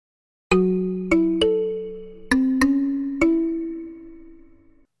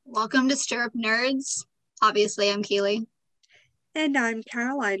Welcome to Stir Up Nerds. Obviously, I'm Keely. And I'm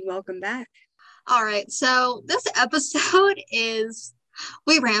Caroline. Welcome back. All right, so this episode is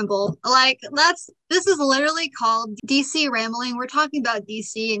we ramble. This is literally called DC Rambling. We're talking about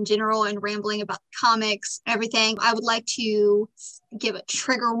DC in general and rambling about comics, everything. I would like to give a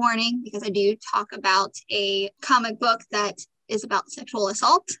trigger warning because I do talk about a comic book that is about sexual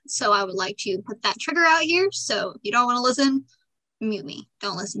assault. So I would like to put that trigger out here. So if you don't want to listen, mute me.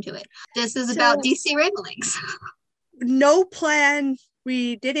 Don't listen to it. This is about So, DC ramblings. no plan.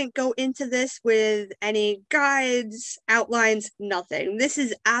 We didn't go into this with any guides, outlines, nothing. This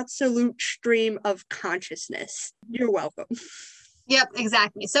is absolute stream of consciousness. You're welcome. Yep,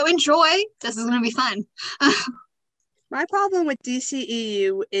 exactly. So enjoy. This is going to be fun. My problem with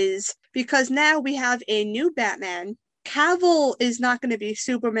DCEU is because now we have a new Batman. Cavill is not going to be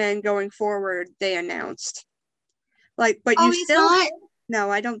Superman going forward, they announced. But Oh, you he's still, not. no,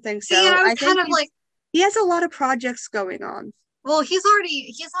 I don't think See, and so. I was I kind think of like, he has a lot of projects going on. well,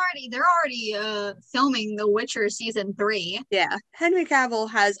 they're already filming The Witcher season 3. Yeah, Henry Cavill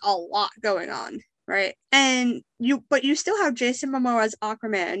has a lot going on, right? But you still have Jason Momoa as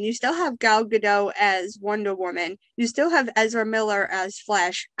Aquaman. You still have Gal Gadot as Wonder Woman. You still have Ezra Miller as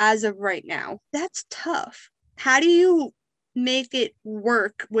Flash as of right now. That's tough. How do you make it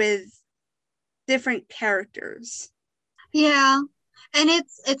work with different characters? Yeah, and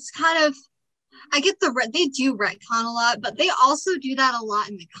it's kind of I get they do retcon a lot, but they also do that a lot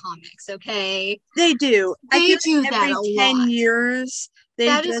in the comics. Okay, They do. I they feel do like that every a 10 lot. years they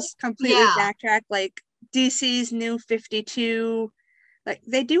That is, just completely yeah. backtrack, like DC's New 52. Like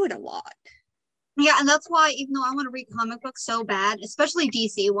they do it a lot. Yeah, and that's why even though I want to read comic books so bad, especially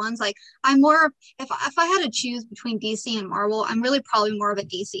DC ones, like I'm more if I had to choose between DC and Marvel, I'm really probably more of a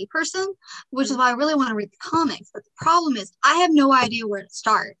DC person, which is why I really want to read the comics. But the problem is I have no idea where to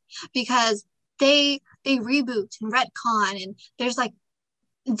start because they reboot and retcon and there's like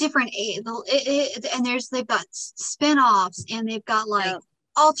different and they've got spin-offs and they've got like Yeah.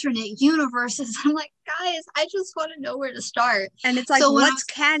 alternate universes. I'm like, guys, I just want to know where to start. And it's like, So when I what's was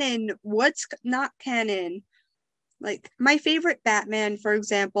canon? What's not canon? Like, my favorite Batman, for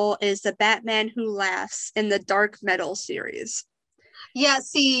example, is the Batman Who Laughs in the Dark Metal series. yeah,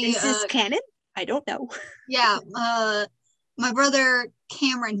 see, Is this canon? I don't know. yeah, my brother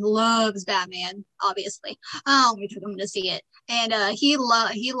Cameron loves Batman, obviously. We took him to see it, and he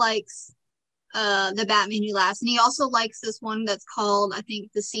likes the Batman Who Laughs, and he also likes this one that's called I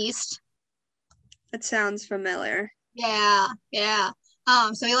think Deceased. That sounds familiar. Yeah, yeah.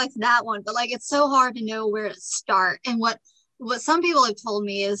 So he likes that one, but like it's so hard to know where to start. And what some people have told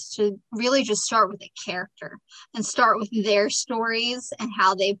me is to really just start with a character and start with their stories and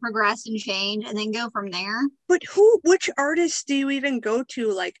how they progress and change, and then go from there. But which artists do you even go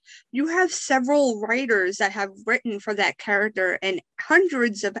to? Like, you have several writers that have written for that character and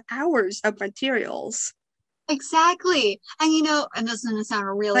hundreds of hours of materials. Exactly. And and this is gonna sound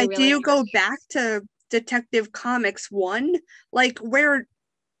really, Like, do really you go nerdy. back to Detective Comics 1? Like, where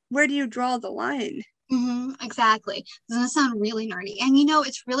do you draw the line? Exactly. It's gonna sound really nerdy. And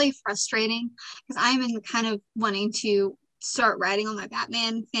it's really frustrating because I'm in kind of wanting to start writing on my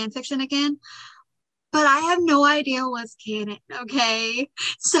Batman fan fiction again, but I have no idea what's canon, okay?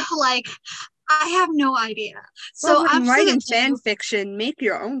 So like I have no idea. Well, So I'm when just gonna writing fan do fiction, make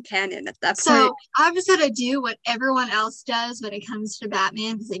your own canon at that point. so I'm just gonna do what everyone else does when it comes to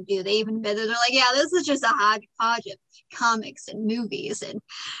Batman because they do. They even admit it. They're like, yeah, this is just a hodgepodge of comics and movies and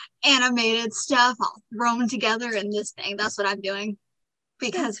animated stuff all thrown together in this thing. That's what I'm doing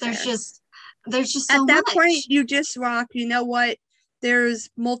because That's fair. there's just At so that point, much. you just rock. You know what? There's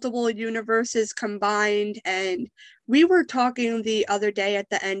multiple universes combined, and we were talking the other day at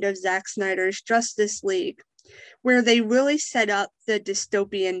the end of Zack Snyder's Justice League, where they really set up the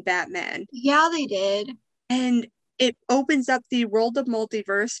dystopian Batman. Yeah, they did. And it opens up the world of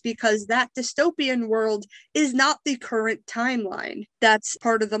multiverse because that dystopian world is not the current timeline. That's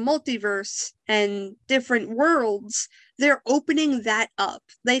part of the multiverse and different worlds. They're opening that up.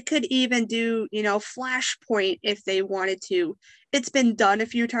 They could even do, Flashpoint if they wanted to. It's been done a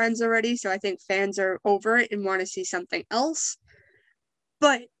few times already, so I think fans are over it and want to see something else.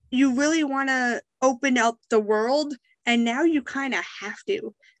 But you really want to open up the world, and now you kind of have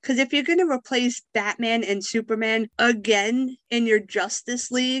to, because if you're going to replace Batman and Superman again in your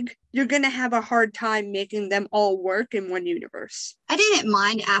Justice League, you're going to have a hard time making them all work in one universe. I didn't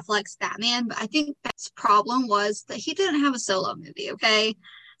mind Affleck's Batman, but I think that's problem was that he didn't have a solo movie, okay?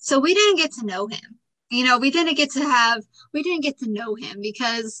 So we didn't get to know him. We didn't get to know him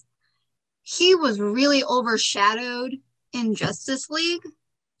because he was really overshadowed in Justice League.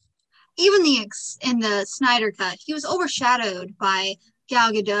 even in the Snyder cut, he was overshadowed by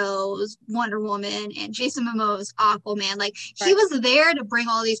Gal Gadot's Wonder Woman and Jason Momoa's Aquaman. Like he Right. was there to bring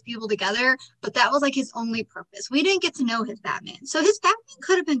all these people together, but that was like his only purpose. We didn't get to know his Batman. So his Batman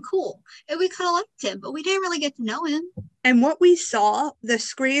could have been cool and we could have liked him, but we didn't really get to know him. And what we saw, the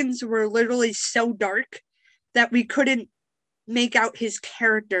screens were literally so dark that we couldn't make out his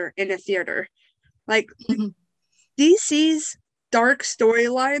character in a theater. Like, DC's dark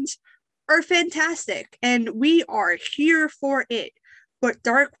storylines are fantastic, and we are here for it. But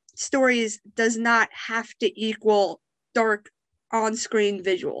dark stories does not have to equal dark on-screen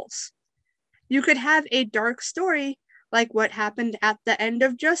visuals. You could have a dark story like what happened at the end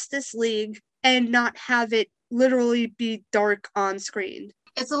of Justice League and not have it literally be dark on screen.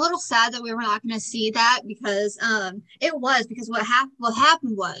 It's a little sad that we were not going to see that because what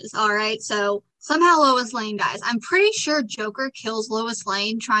happened was, all right, so somehow Lois Lane dies. I'm pretty sure Joker kills Lois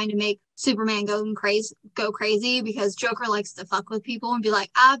Lane trying to make Superman go crazy because Joker likes to fuck with people and be like,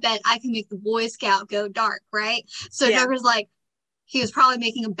 I bet I can make the Boy Scout go dark, right? So Yeah. Joker's like, he was probably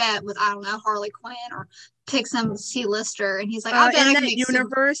making a bet with, I don't know, Harley Quinn or pick some C-lister, and he's like, I bet in I that can make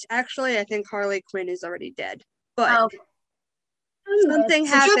universe, actually, I think Harley Quinn is already dead. But Oh. something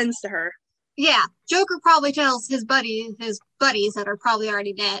So happens to her. Yeah, Joker probably tells his buddies that are probably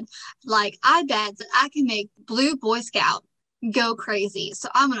already dead, like, I bet that I can make Blue Boy Scout go crazy, so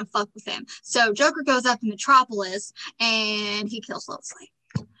I'm gonna fuck with him. So Joker goes up to Metropolis and he kills Lois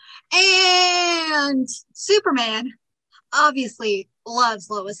Lane. And Superman obviously loves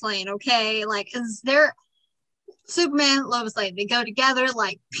Lois Lane, okay? Like, is there Superman, Lois Lane, they go together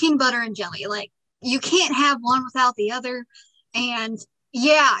like peanut butter and jelly. Like, you can't have one without the other. And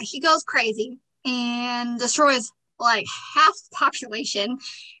yeah, he goes crazy and destroys like half the population,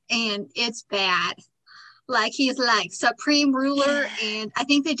 and it's bad. Like, he's like supreme ruler, and I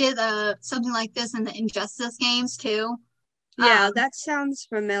think they did something like this in the Injustice games too. Yeah, that sounds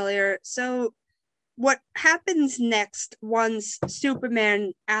familiar. So what happens next once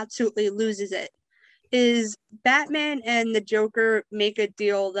Superman absolutely loses it is Batman and the Joker make a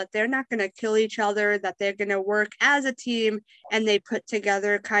deal that they're not going to kill each other, that they're going to work as a team, and they put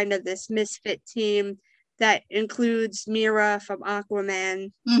together kind of this misfit team that includes Mira from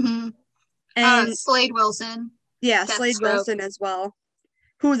Aquaman. And Slade Wilson. Yeah, Slade Wilson as well,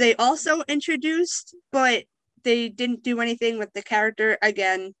 who they also introduced, but they didn't do anything with the character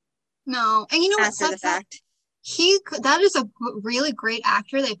again. No, and you know what after the fact. That is a really great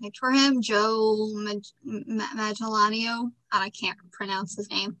actor they picked for him, Joe Manganiello. I can't pronounce his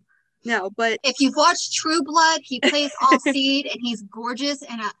name. No, but if you've watched True Blood, he plays Alcide, and he's gorgeous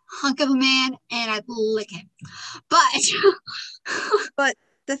and a hunk of a man, and I'd lick him. But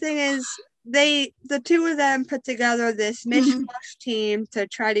the thing is, the two of them put together this mishmash team to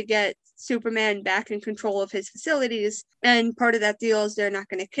try to get Superman back in control of his facilities, and part of that deal is they're not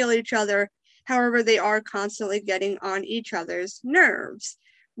going to kill each other. However, they are constantly getting on each other's nerves,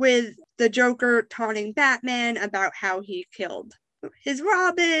 with the Joker taunting Batman about how he killed his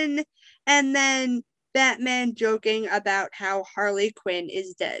Robin, and then Batman joking about how Harley Quinn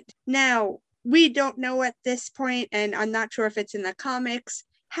is dead. Now, we don't know at this point, and I'm not sure if it's in the comics,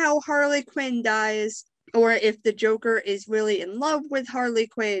 how Harley Quinn dies, or if the Joker is really in love with Harley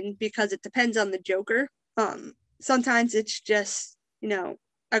Quinn, because it depends on the Joker. Sometimes it's just,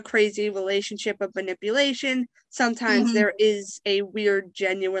 a crazy relationship of manipulation. Sometimes there is a weird,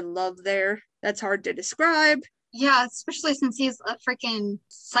 genuine love there that's hard to describe. Yeah, especially since he's a freaking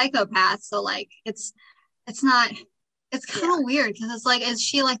psychopath. So, like, it's kind of weird because it's like, is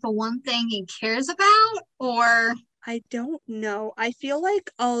she like the one thing he cares about, or? I don't know. I feel like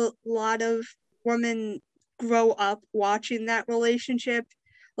a lot of women grow up watching that relationship.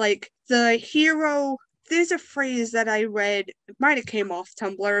 Like, the hero, there's a phrase that I read, it might have came off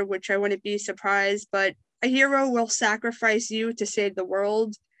Tumblr, which I wouldn't be surprised, but a hero will sacrifice you to save the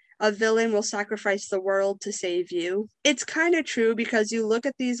world. A villain will sacrifice the world to save you. It's kind of true because you look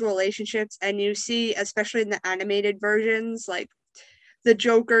at these relationships and you see, especially in the animated versions, like the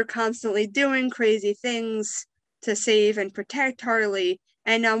Joker constantly doing crazy things to save and protect Harley.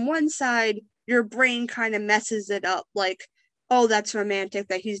 And on one side, your brain kind of messes it up, like, oh, that's romantic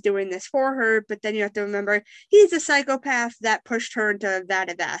that he's doing this for her. But then you have to remember, he's a psychopath that pushed her into a vat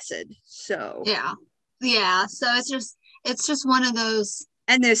of acid. So yeah. So it's just one of those.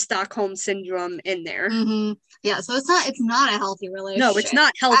 And there's Stockholm Syndrome in there. Yeah, so it's not a healthy relationship. No, it's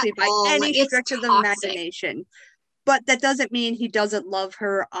not healthy by any stretch of the toxic. imagination. But that doesn't mean he doesn't love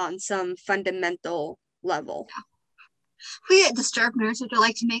her on some fundamental level. We at Disturbed Nerds would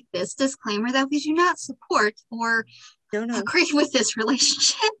like to make this disclaimer that we do not support or agree with this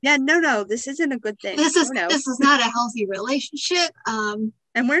relationship. Yeah, no, this isn't a good thing. This is not a healthy relationship.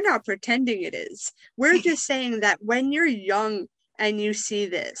 And we're not pretending it is. We're just saying that when you're young and you see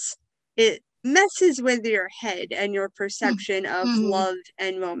this, it messes with your head and your perception of love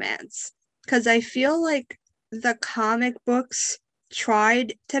and romance. Because I feel like the comic books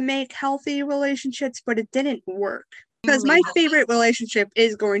tried to make healthy relationships, but it didn't work. Because my favorite relationship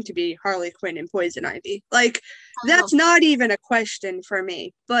is going to be Harley Quinn and Poison Ivy. Like, that's not even a question for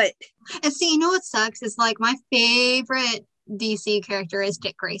me. But and see, you know what sucks is like my favorite DC character is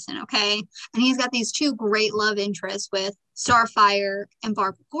Dick Grayson, okay? And he's got these two great love interests with Starfire and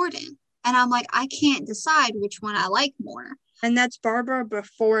Barbara Gordon. And I'm like, I can't decide which one I like more. And that's Barbara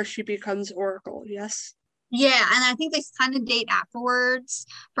before she becomes Oracle, yes? Yeah, and I think they kind of date afterwards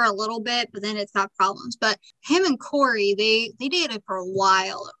for a little bit, but then it's got problems. But him and Corey, they dated for a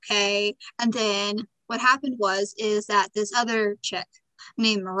while, okay? And then what happened is that this other chick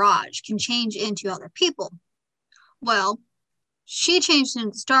named Mirage can change into other people. Well, she changed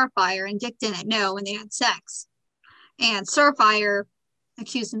into Starfire, and Dick didn't know, and they had sex. And Starfire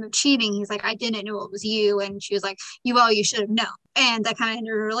accused him of cheating. He's like, I didn't know it was you. And she was like, you should have known. And that kind of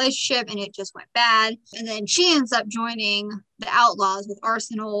ended a relationship, and it just went bad. And then she ends up joining the Outlaws with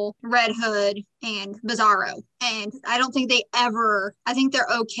Arsenal, Red Hood, and Bizarro. And I don't think I think they're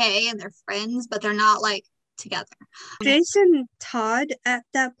okay and they're friends, but they're not like together. Jason Todd at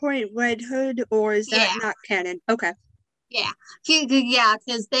that point, Red Hood, or is that not canon? Okay. Yeah.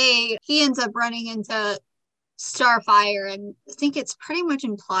 Because he ends up running into Starfire, and I think it's pretty much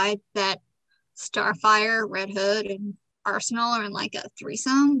implied that Starfire, Red Hood, and Arsenal are in like a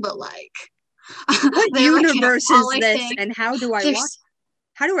threesome, but like what universe is this, and how do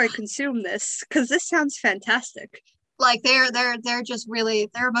I consume this? Because this sounds fantastic. Like they're just really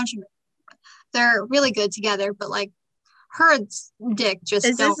they're really good together, but like her and Dick just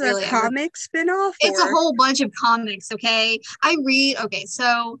is don't this really a comic spinoff? It's a whole bunch of comics, okay?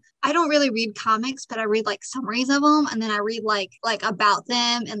 So I don't really read comics, but I read like summaries of them, and then I read like about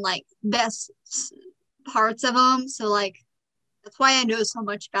them and like best parts of them. So like that's why I know so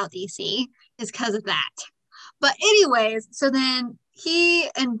much about DC, is because of that. But anyways, so then he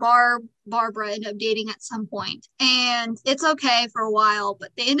and Barbara end up dating at some point, and it's okay for a while, but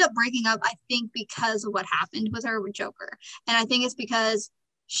they end up breaking up, I think, because of what happened with her with Joker. And I think it's because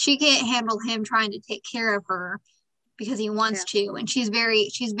she can't handle him trying to take care of her because he wants to, and she's very,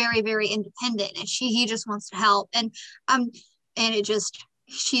 very independent, and he just wants to help. And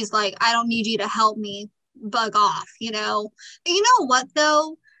she's like, I don't need you to help me, bug off, you know. And you know what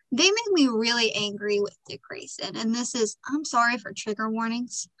though? They made me really angry with Dick Grayson. And I'm sorry for trigger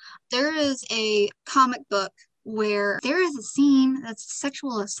warnings. There is a comic book where there is a scene that's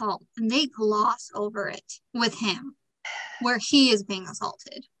sexual assault, and they gloss over it with him, where he is being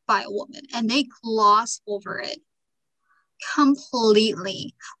assaulted by a woman, and they gloss over it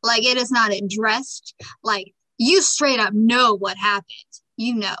completely. Like it is not addressed. Like you straight up know what happened.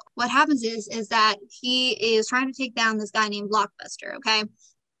 You know. What happens is that he is trying to take down this guy named Blockbuster, okay?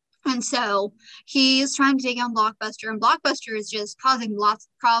 And so he's trying to take on Blockbuster, and Blockbuster is just causing lots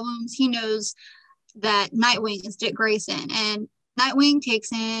of problems. He knows that Nightwing is Dick Grayson, and Nightwing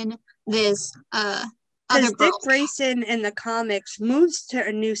takes in this other girl. Dick Grayson in the comics moves to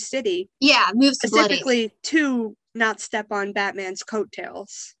a new city. Yeah, moves to specifically to not step on Batman's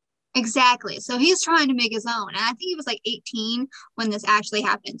coattails. Exactly. So he's trying to make his own. And I think he was like 18 when this actually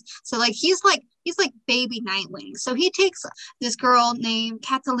happened. So like he's like baby Nightwing. So he takes this girl named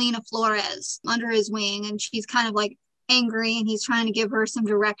Catalina Flores under his wing, and she's kind of like angry, and he's trying to give her some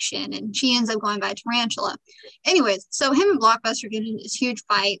direction, and she ends up going by Tarantula. Anyways, so him and Blockbuster get into this huge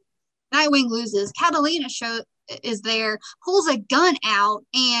fight. Nightwing loses. Catalina is there, pulls a gun out,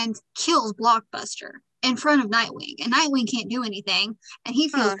 and kills Blockbuster in front of Nightwing, and Nightwing can't do anything, and he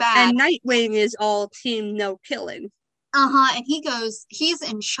feels bad. And Nightwing is all team no killing. And he's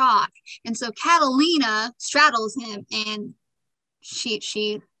in shock, and so Catalina straddles him, and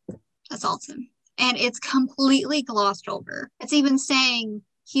she assaults him, and it's completely glossed over. It's even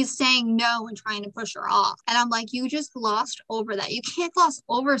he's saying no and trying to push her off, and I'm like, you just glossed over that. You can't gloss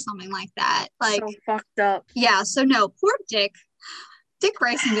over something like that. Like, so fucked up. Yeah, so no, poor Dick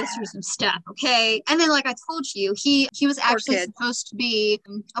Grayson goes through some stuff, okay? And then, like I told you, he was actually supposed to be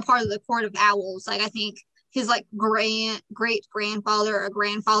a part of the Court of Owls. Like, I think his, like, great-grandfather or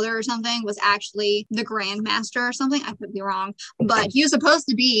grandfather or something was actually the Grandmaster or something. I could be wrong. But he was supposed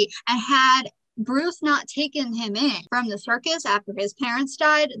to be, and had Bruce not taking him in from the circus after his parents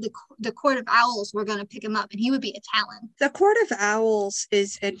died, the Court of Owls were going to pick him up and he would be a Talon. The Court of Owls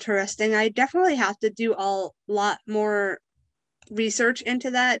is interesting. I definitely have to do a lot more research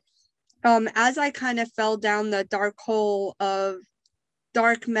into that. As I kind of fell down the dark hole of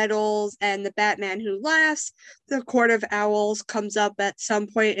Dark Metals and the Batman Who Laughs, the Court of Owls comes up at some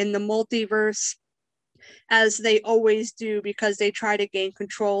point in the multiverse, as they always do, because they try to gain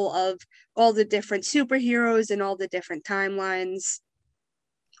control of all the different superheroes and all the different timelines.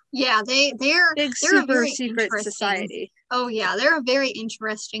 Yeah, they're Big a super very secret interesting society. Oh yeah, they're a very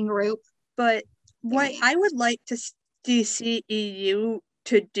interesting group. But what I would like to DCEU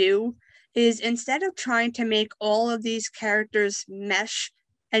to do is, instead of trying to make all of these characters mesh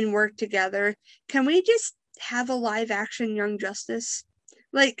and work together, can we just have a live action Young Justice?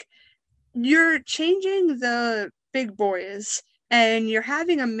 Like, you're changing the big boys and you're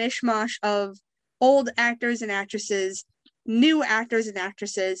having a mishmash of old actors and actresses, new actors and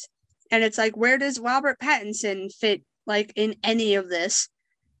actresses, and it's like, where does Robert Pattinson fit, like, in any of this?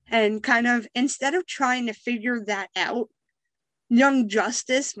 And kind of, instead of trying to figure that out, Young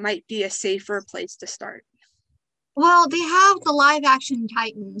Justice might be a safer place to start. Well, they have the live action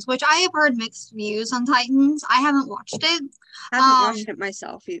Titans, which I have heard mixed views on Titans. I haven't watched it. I haven't watched it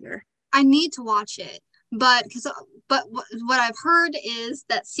myself either. I need to watch it, but what I've heard is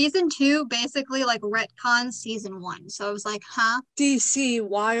that season 2 basically like retcons season 1. So I was like, huh? DC,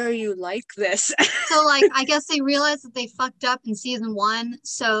 why are you like this? So like, I guess they realized that they fucked up in season 1,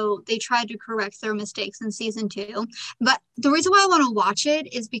 so they tried to correct their mistakes in season 2. But the reason why I want to watch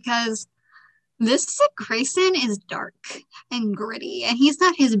it is because this Dick Grayson is dark and gritty, and he's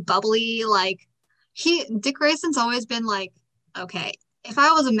not his bubbly like Dick Grayson's always been like, okay, if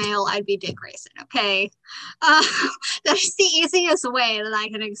I was a male, I'd be Dick Grayson, okay? That's the easiest way that I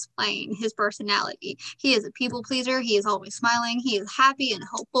can explain his personality. He is a people pleaser. He is always smiling. He is happy and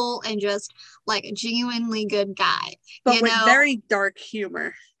hopeful and just like a genuinely good guy. But with very dark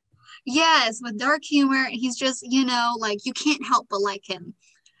humor. Yes, with dark humor. He's just, like you can't help but like him.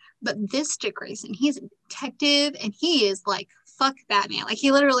 But this Dick Grayson, he's a detective and he is like, fuck Batman. Like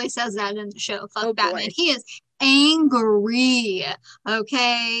he literally says that in the show, fuck Batman. Boy. He is angry,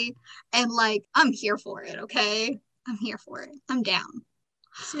 okay? And like, I'm here for it, okay? I'm here for it. I'm down.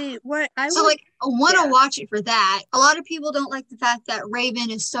 See, what I want to watch it for that. A lot of people don't like the fact that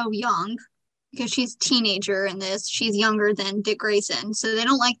Raven is so young because she's a teenager in this. She's younger than Dick Grayson, so they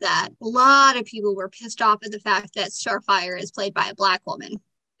don't like that. A lot of people were pissed off at the fact that Starfire is played by a Black woman.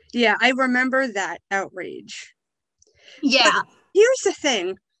 Yeah, I remember that outrage. Yeah. But here's the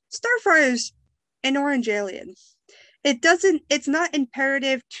thing. Starfire's an orange alien. It's not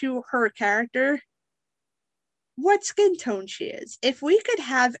imperative to her character what skin tone she is. If we could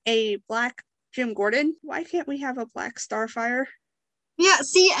have a black Jim Gordon, why can't we have a black Starfire? Yeah,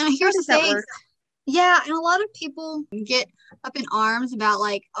 see, and here's the thing. Yeah, and a lot of people get up in arms about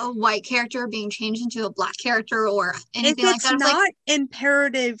like a white character being changed into a black character or anything like that. It's not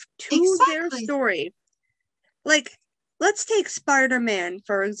imperative to their story. Like, let's take Spider-Man,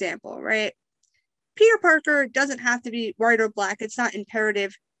 for example, right? Peter Parker doesn't have to be white or black. It's not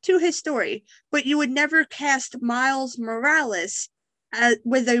imperative to his story. But you would never cast Miles Morales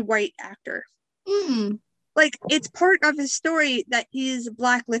with a white actor. Mm. Like, it's part of his story that he's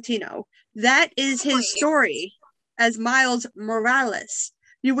Black Latino. That is his story as Miles Morales.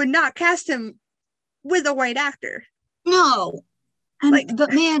 You would not cast him with a white actor. No.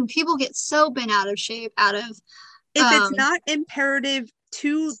 But man, people get so bent out of shape if it's not imperative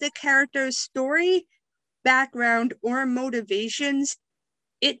to the character's story, background, or motivations,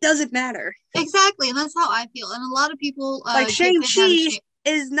 it doesn't matter. Exactly, and that's how I feel. And a lot of people like Shang-Chi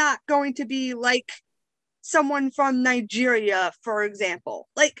is not going to be like someone from Nigeria, for example,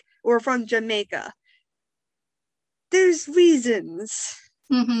 or from Jamaica. There's reasons.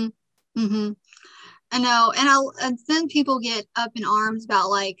 I know, and then people get up in arms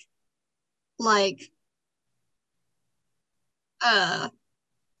about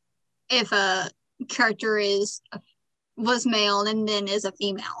if a character was male and then is a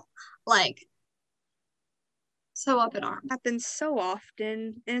female, so up in arms. It happens so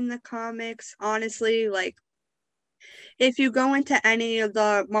often in the comics, honestly. Like, if you go into any of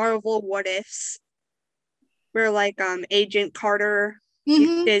the Marvel what ifs, where Agent Carter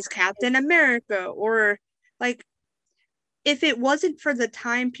is Captain America, or if it wasn't for the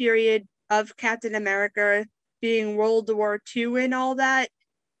time period of Captain America being World War II and all that,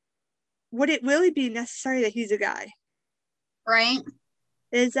 would it really be necessary that he's a guy? Right.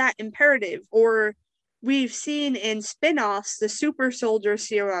 Is that imperative? Or we've seen in spin-offs the super soldier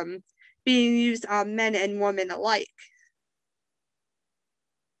serum being used on men and women alike.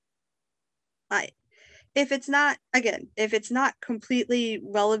 If it's not completely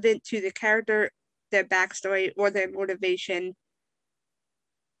relevant to the character, their backstory, or their motivation,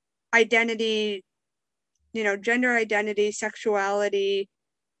 identity, gender identity, sexuality,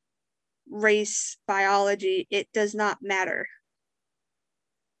 race, biology, it does not matter.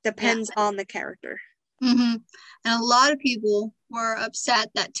 Depends on the character. Mm-hmm. And a lot of people were upset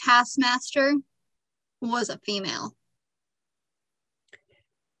that Taskmaster was a female.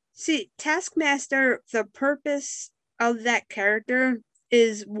 See, Taskmaster, the purpose of that character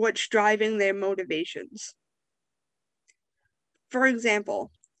is what's driving their motivations. For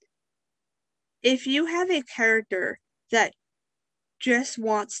example, if you have a character that just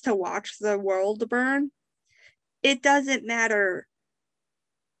wants to watch the world burn, it doesn't matter,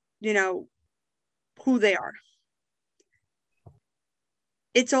 who they are.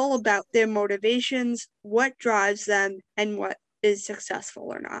 It's all about their motivations, what drives them, and what is successful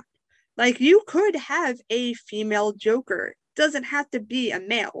or not. Like, you could have a female Joker. It doesn't have to be a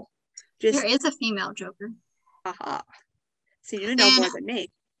male. There is a female Joker. Aha. So you know more than me.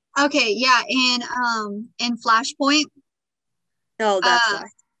 Okay, yeah, in Flashpoint. Oh, that's why.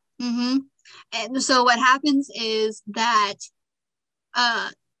 Mm-hmm. And so what happens is that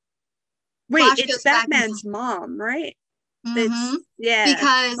wait, Flash it's Batman's mom, right?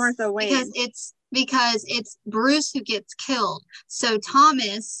 Mm-hmm. Martha Wayne. Because it's Bruce who gets killed. So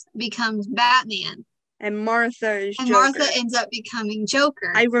Thomas becomes Batman. And Martha is Joker. Martha ends up becoming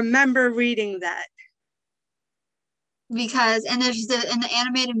Joker. I remember reading that. Because, and there's in the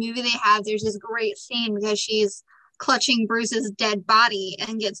animated movie there's this great scene because she's clutching Bruce's dead body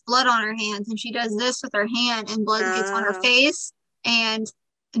and gets blood on her hands, and she does this with her hand, and blood gets on her face and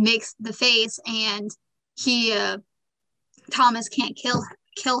makes the face, and Thomas can't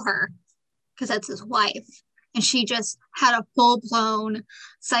kill her because that's his wife, and she just had a full-blown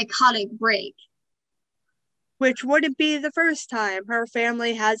psychotic break. Which wouldn't be the first time. Her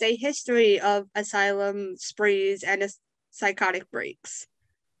family has a history of asylum sprees and psychotic breaks.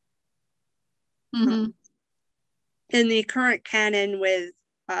 Mm-hmm. In the current canon with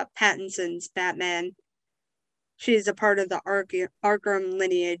Pattinson's Batman, she's a part of the Arkham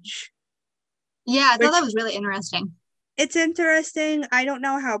lineage. Yeah, I thought that was really interesting. It's interesting. I don't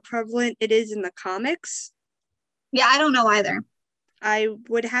know how prevalent it is in the comics. Yeah, I don't know either. I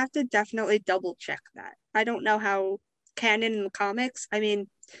would have to definitely double check that. I don't know how canon in the comics. I mean,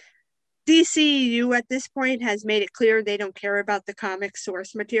 DCU at this point has made it clear they don't care about the comic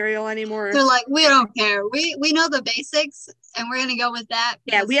source material anymore. They're like, we don't care. We know the basics, and we're gonna go with that.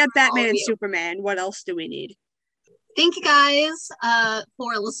 Yeah, we have Batman and Superman. What else do we need? Thank you guys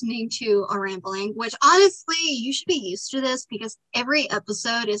for listening to our rambling, which honestly, you should be used to this because every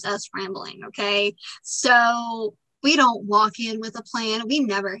episode is us rambling, okay? So we don't walk in with a plan. We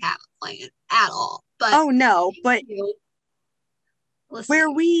never have a plan at all. But oh, no, but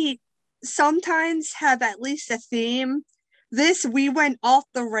where we sometimes have at least a theme, we went off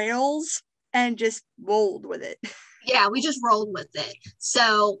the rails and just rolled with it. Yeah, we just rolled with it.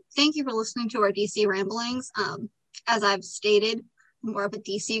 So thank you for listening to our DC ramblings. As I've stated, I'm more of a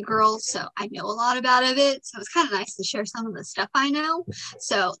DC girl, so I know a lot about it. So it's kind of nice to share some of the stuff I know.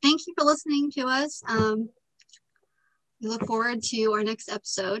 So thank you for listening to us. We look forward to our next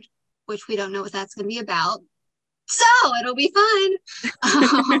episode, which we don't know what that's going to be about. So it'll be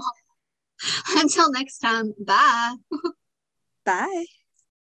fun. Until next time, bye. Bye.